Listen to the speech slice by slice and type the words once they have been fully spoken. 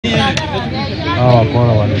hawa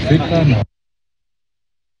wakora walifika na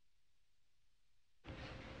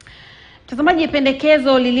Mtazamaji,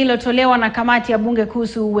 pendekezo lililotolewa na kamati ya bunge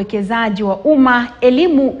kuhusu uwekezaji wa umma,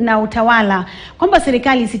 elimu na utawala kwamba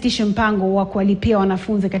serikali isitishe mpango wa kuwalipia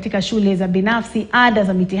wanafunzi katika shule za binafsi ada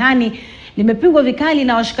za mitihani limepingwa vikali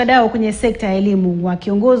na washikadau kwenye sekta ya elimu,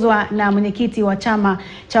 wakiongozwa na mwenyekiti wa chama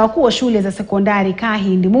cha wakuu wa shule za sekondari Kahi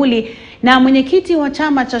Ndimuli na mwenyekiti wa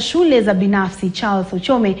chama cha shule za binafsi Charles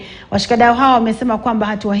Ochome. Washikadau hawa wamesema kwamba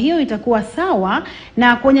hatua hiyo itakuwa sawa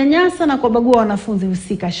na kunyanyasa na kuwabagua wanafunzi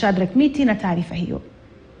husika. Shadrack Miti na taarifa hiyo.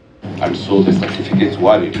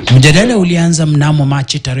 Mjadala ulianza mnamo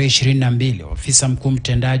Machi tarehe 22. Ofisa mkuu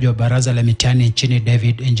mtendaji wa baraza la mitihani nchini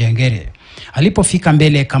David Njengere alipofika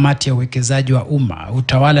mbele ya kamati ya uwekezaji wa umma,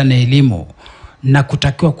 utawala na elimu na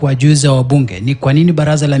kutakiwa kuwajuza wabunge ni kwa nini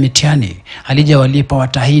baraza la mitihani halijawalipa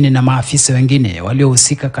watahini na maafisa wengine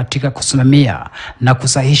waliohusika katika kusimamia na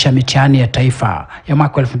kusahihisha mitihani ya taifa ya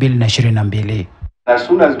mwaka 2022. As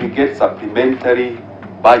soon as we get supplementary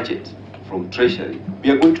budget from Treasury,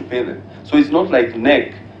 we are going to pay them. So it's not like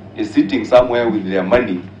NEC is sitting somewhere with their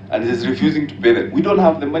money and is refusing to pay them. We don't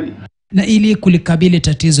have the money. Na ili kulikabili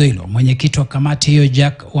tatizo hilo, mwenyekiti wa kamati hiyo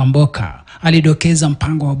Jack Wamboka alidokeza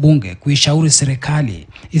mpango wa bunge kuishauri serikali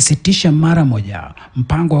isitishe mara moja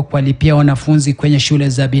mpango wa kuwalipia wanafunzi kwenye shule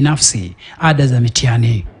za binafsi ada za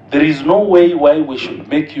mitihani. There is no way why we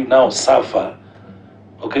should make you now suffer,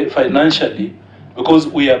 okay, financially, because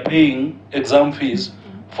we are paying exam fees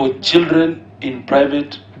for children in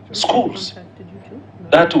private schools.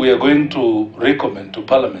 That we are going to recommend to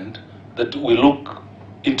Parliament that we look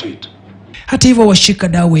into it. Hata hivyo,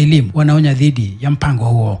 washikadau wa elimu wanaonya dhidi ya mpango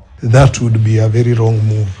huo. That would be a very wrong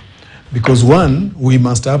move, because one, we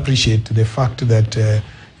must appreciate the fact that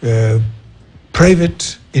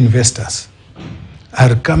private investors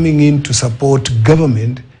are coming in to support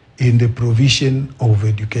government in the provision of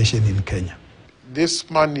education in Kenya. This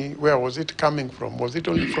money, where was it coming from? Was it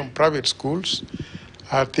only from private schools?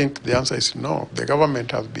 I think the answer is no. The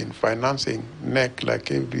government has been financing NEC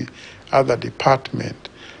like every other department.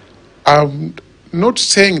 I'm not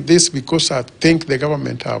saying this because I think the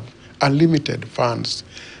government have unlimited funds,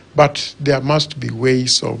 but there must be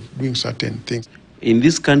ways of doing certain things. In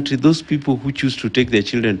this country, those people who choose to take their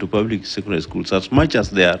children to public secondary schools, as much as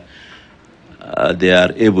they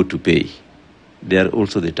are able to pay, they are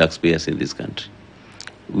also the taxpayers in this country.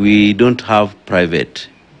 We don't have private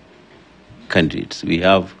candidates. We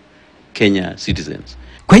have Kenya citizens.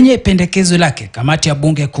 Kwenye pendekezo lake, kamati ya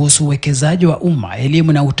bunge kuhusu uwekezaji wa umma,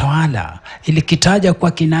 elimu na utawala ilikitaja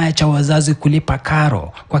kwa kinaya cha wazazi kulipa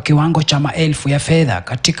karo kwa kiwango cha maelfu ya fedha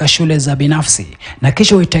katika shule za binafsi na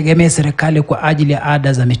kisha uitegemee serikali kwa ajili ya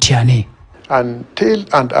ada za mitihani. Until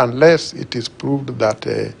and unless it is proved that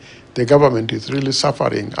the government is really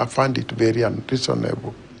suffering, I find it very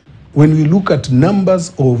unreasonable. When we look at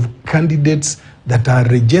numbers of candidates that are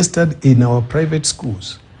registered in our private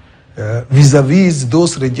schools, vis-a-vis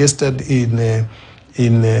those registered in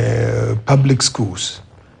public schools,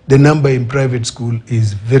 the number in private school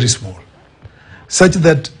is very small, such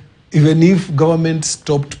that even if government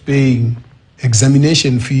stopped paying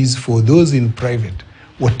examination fees for those in private,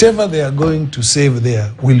 whatever they are going to save there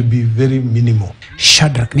will be very minimal.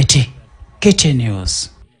 Shadrack Miti, KTN News.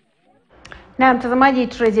 Na mtazamaji,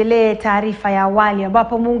 turejelee taarifa ya awali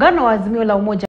ambapo muungano wa Azimio la Umoja